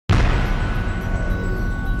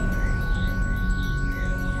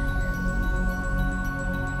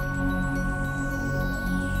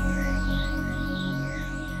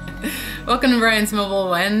Welcome to Brian's Mobile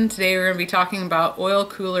One. Today we're going to be talking about oil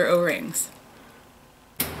cooler O-rings.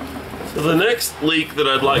 So the next leak that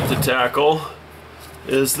I'd like to tackle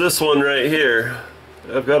is this one right here.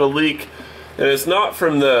 I've got a leak, and it's not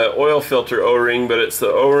from the oil filter O-ring, but it's the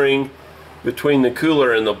O-ring between the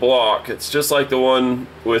cooler and the block. It's just like the one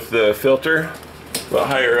with the filter, but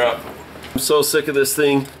higher up. I'm so sick of this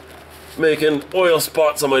thing making oil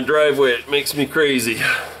spots on my driveway. It makes me crazy.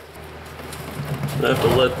 I have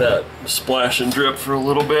to let that splash and drip for a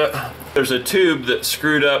little bit. There's a tube that's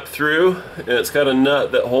screwed up through, and it's got a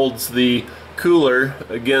nut that holds the cooler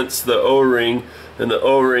against the O-ring and the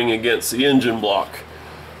O-ring against the engine block.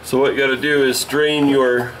 So what you got to do is drain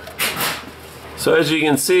your... So as you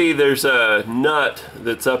can see, there's a nut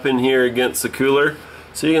that's up in here against the cooler.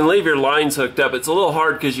 So you can leave your lines hooked up. It's a little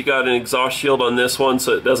hard because you got an exhaust shield on this one,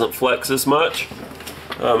 so it doesn't flex as much.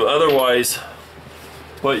 Otherwise,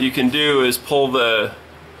 what you can do is pull the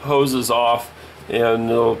hoses off, and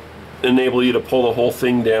it'll enable you to pull the whole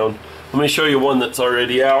thing down. Let me show you one that's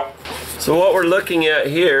already out. So what we're looking at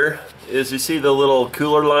here is, you see the little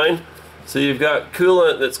cooler line? So you've got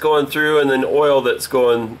coolant that's going through and then oil that's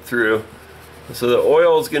going through. So the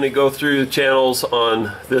oil is going to go through the channels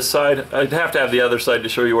on this side. I'd have to have the other side to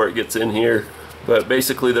show you where it gets in here, but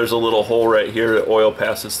basically there's a little hole right here that oil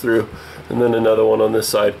passes through, and then another one on this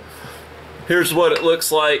side. Here's what it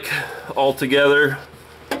looks like all together,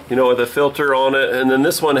 you know, with a filter on it, and then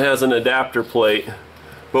this one has an adapter plate.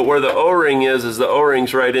 But where the O-ring is the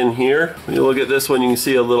O-ring's right in here. When you look at this one, you can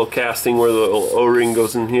see a little casting where the O-ring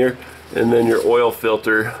goes in here, and then your oil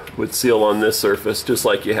filter would seal on this surface, just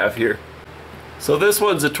like you have here. So this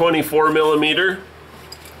one's a 24 millimeter.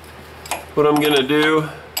 What I'm gonna do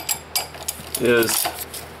is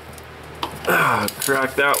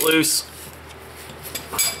crack that loose.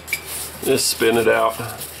 Just spin it out.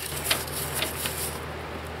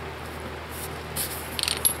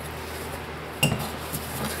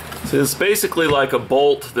 So it's basically like a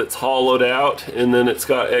bolt that's hollowed out, and then it's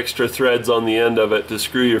got extra threads on the end of it to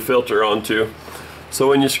screw your filter onto. So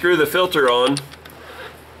when you screw the filter on,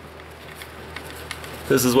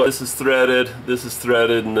 this is threaded, this is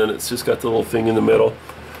threaded, and then it's just got the little thing in the middle.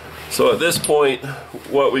 So at this point,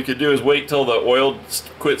 what we could do is wait till the oil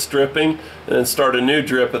quits dripping and then start a new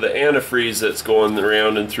drip of the antifreeze that's going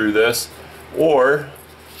around and through this. Or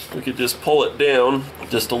we could just pull it down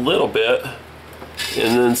just a little bit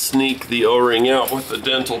and then sneak the O-ring out with the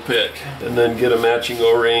dental pick and then get a matching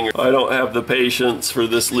O-ring. I don't have the patience for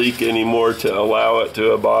this leak anymore to allow it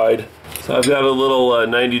to abide. So I've got a little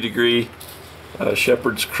 90-degree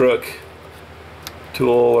shepherd's crook tool,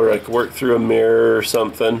 or I can work through a mirror or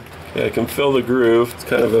something. Okay, I can feel the groove. It's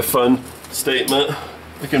kind of a fun statement.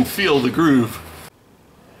 I can feel the groove.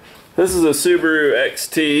 This is a Subaru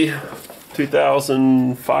XT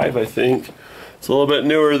 2005, I think. It's a little bit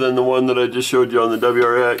newer than the one that I just showed you on the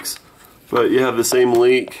WRX, but you have the same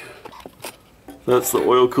leak. That's the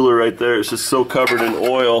oil cooler right there. It's just so covered in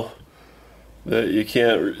oil that you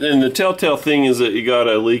can't. And the telltale thing is that you got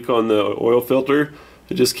a leak on the oil filter.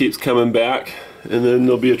 It just keeps coming back, and then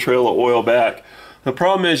there'll be a trail of oil back. The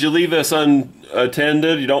problem is, you leave this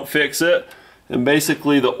unattended, you don't fix it, and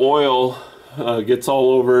basically the oil gets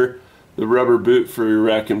all over the rubber boot for your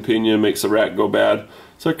rack and pinion, makes the rack go bad.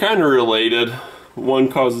 So they're kind of related. One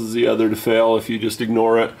causes the other to fail if you just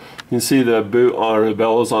ignore it. You can see the boot or the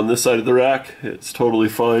bellows on this side of the rack. It's totally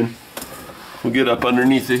fine. We'll get up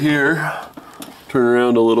underneath it here, turn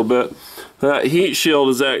around a little bit. That heat shield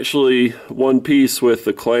is actually one piece with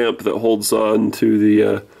the clamp that holds on to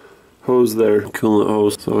the hose there, coolant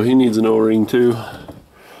hose. So he needs an O-ring too.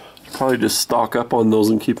 Probably just stock up on those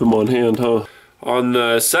and keep them on hand, huh? On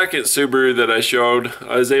the second Subaru that I showed,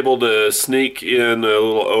 I was able to sneak in a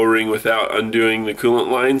little O-ring without undoing the coolant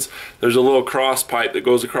lines. There's a little cross pipe that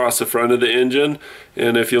goes across the front of the engine,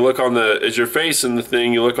 and if you look on the, as you're facing the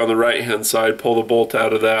thing, you look on the right hand side, pull the bolt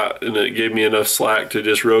out of that, and it gave me enough slack to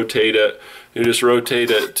just rotate it. You just rotate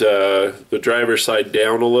it the driver's side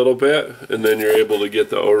down a little bit, and then you're able to get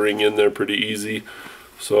the O-ring in there pretty easy.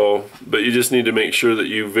 So, but you just need to make sure that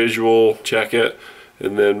you visual check it,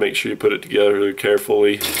 and then make sure you put it together really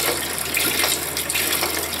carefully.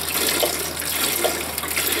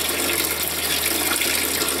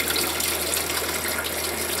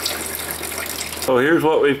 So here's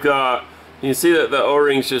what we've got. You can see that the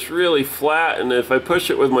O-ring's just really flat, and if I push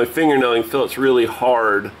it with my fingernail, you can feel it's really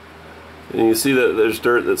hard. And you see that there's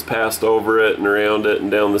dirt that's passed over it and around it and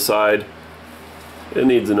down the side. It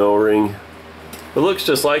needs an O-ring. It looks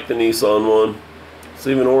just like the Nissan one. It's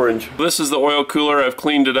even orange. This is the oil cooler. I've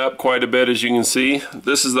cleaned it up quite a bit, as you can see.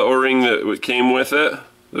 This is the O-ring that came with it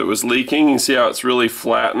that was leaking. You can see how it's really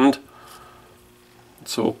flattened.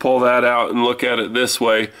 So we'll pull that out and look at it this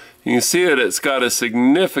way. You can see it's got a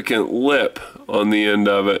significant lip on the end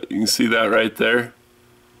of it. You can see that right there,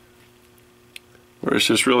 where it's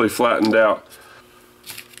just really flattened out.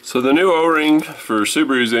 So the new O-ring for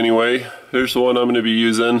Subarus anyway, here's the one I'm going to be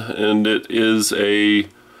using, and it is a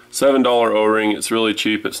 $7 O-ring. It's really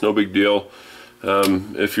cheap, it's no big deal.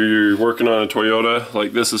 If you're working on a Toyota,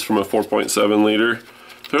 like this is from a 4.7 liter,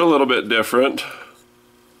 they're a little bit different.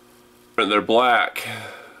 They're black,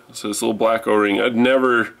 so this little black O-ring. I'd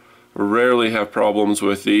never, rarely have problems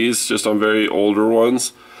with these, just on very older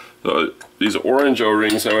ones. These orange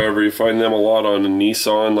O-rings, however, you find them a lot on a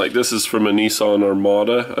Nissan. Like this is from a Nissan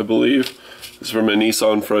Armada, I believe. This is from a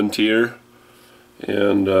Nissan Frontier.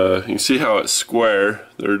 And you can see how it's square.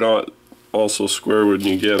 They're not also square when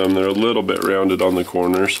you get them. They're a little bit rounded on the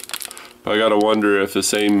corners. But I gotta wonder if the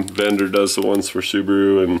same vendor does the ones for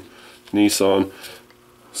Subaru and Nissan.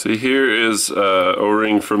 See, here is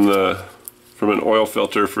O-ring from an oil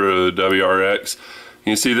filter for a WRX.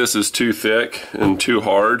 You can see this is too thick and too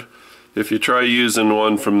hard. If you try using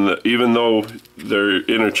one from the, even though they're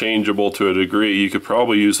interchangeable to a degree, you could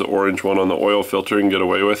probably use the orange one on the oil filter and get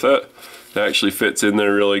away with it. It actually fits in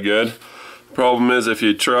there really good. Problem is, if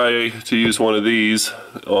you try to use one of these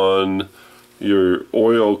on your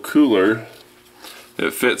oil cooler,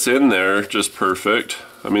 it fits in there just perfect.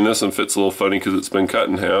 I mean, this one fits a little funny because it's been cut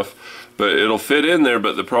in half, but it'll fit in there,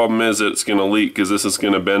 but the problem is it's going to leak because this is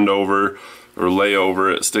going to bend over or lay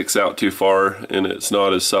over. It sticks out too far and it's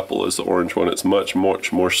not as supple as the orange one. It's much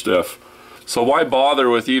more stiff. So why bother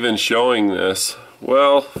with even showing this?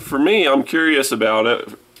 Well, for me, I'm curious about it,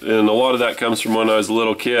 and a lot of that comes from when I was a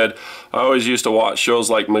little kid. I always used to watch shows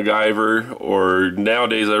like MacGyver, or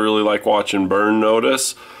nowadays I really like watching Burn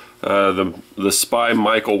Notice. The spy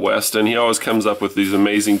Michael Weston, he always comes up with these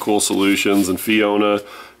amazing cool solutions, and Fiona,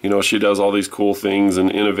 you know, she does all these cool things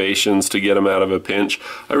and innovations to get them out of a pinch.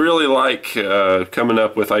 I really like coming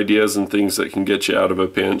up with ideas and things that can get you out of a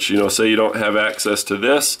pinch. You know, say you don't have access to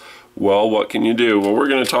this, well, what can you do? Well, we're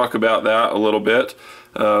going to talk about that a little bit.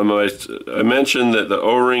 I mentioned that the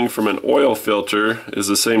O-ring from an oil filter is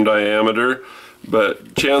the same diameter,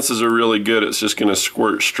 but chances are really good it's just going to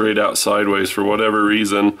squirt straight out sideways for whatever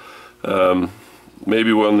reason.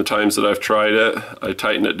 Maybe one of the times that I've tried it, I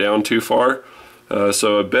tightened it down too far.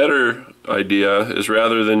 So a better idea is,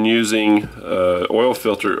 rather than using oil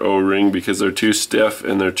filter O-ring because they're too stiff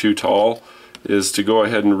and they're too tall, is to go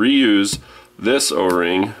ahead and reuse this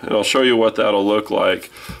O-ring, and I'll show you what that'll look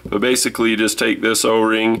like. But basically you just take this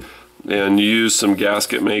O-ring and you use some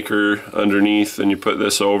gasket maker underneath, and you put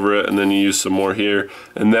this over it, and then you use some more here,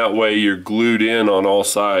 and that way you're glued in on all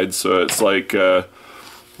sides. So it's like I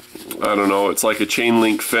don't know, it's like a chain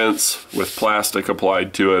link fence with plastic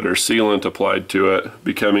applied to it or sealant applied to it,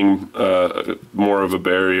 becoming more of a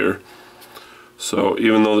barrier. So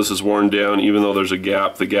even though this is worn down, even though there's a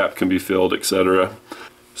gap, the gap can be filled, etc.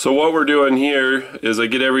 So what we're doing here is I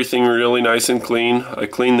get everything really nice and clean. I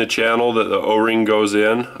clean the channel that the O-ring goes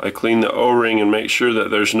in. I clean the O-ring and make sure that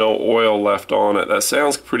there's no oil left on it. That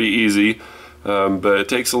sounds pretty easy, but it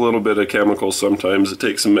takes a little bit of chemicals sometimes. It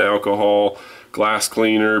takes some alcohol, glass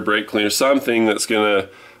cleaner, brake cleaner, something that's gonna,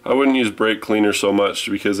 I wouldn't use brake cleaner so much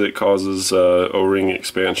because it causes O-ring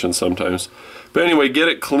expansion sometimes. But anyway, get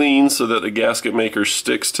it clean so that the gasket maker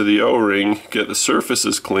sticks to the O-ring. Get the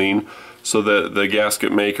surfaces clean so that the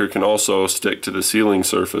gasket maker can also stick to the sealing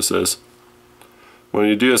surfaces. When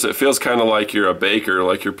you do this, it feels kind of like you're a baker,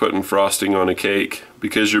 like you're putting frosting on a cake,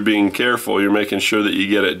 because you're being careful. You're making sure that you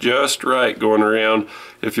get it just right going around.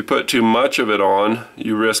 If you put too much of it on,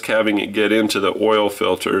 you risk having it get into the oil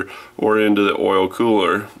filter or into the oil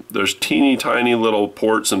cooler. There's teeny tiny little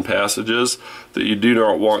ports and passages that you do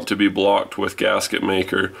not want to be blocked with gasket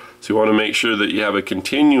maker. So you want to make sure that you have a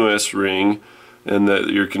continuous ring, and that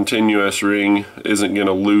your continuous ring isn't going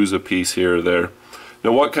to lose a piece here or there.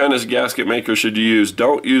 Now, what kind of gasket maker should you use?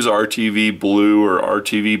 Don't use RTV blue or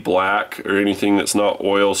RTV black or anything that's not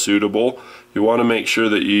oil suitable. You want to make sure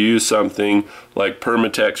that you use something like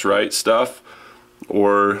Permatex Right Stuff,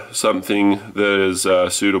 or something that is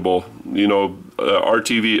suitable. You know,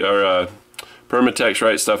 RTV or Permatex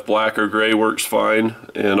Right Stuff black or gray works fine,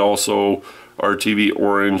 and also RTV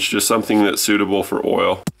orange, just something that's suitable for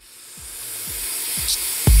oil.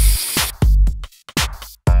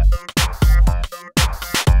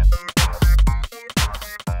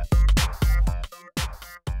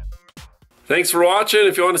 Thanks for watching.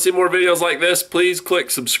 If you want to see more videos like this, please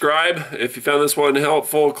click subscribe. If you found this one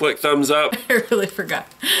helpful, click thumbs up. I really forgot.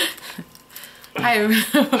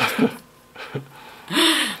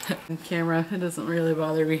 Camera, it doesn't really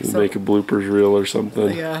bother me. So. Make a bloopers reel or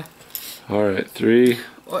something. Yeah. All right, 3.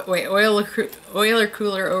 Wait, oil or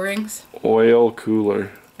cooler O-rings? Oil cooler.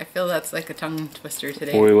 I feel that's like a tongue twister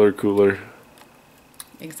today. Oiler cooler.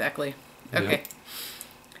 Exactly. Yep. Okay.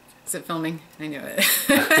 Is it filming? I knew it.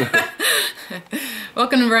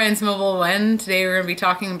 Welcome to Brian's Mobile When. Today we're going to be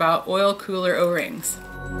talking about oil cooler O-rings.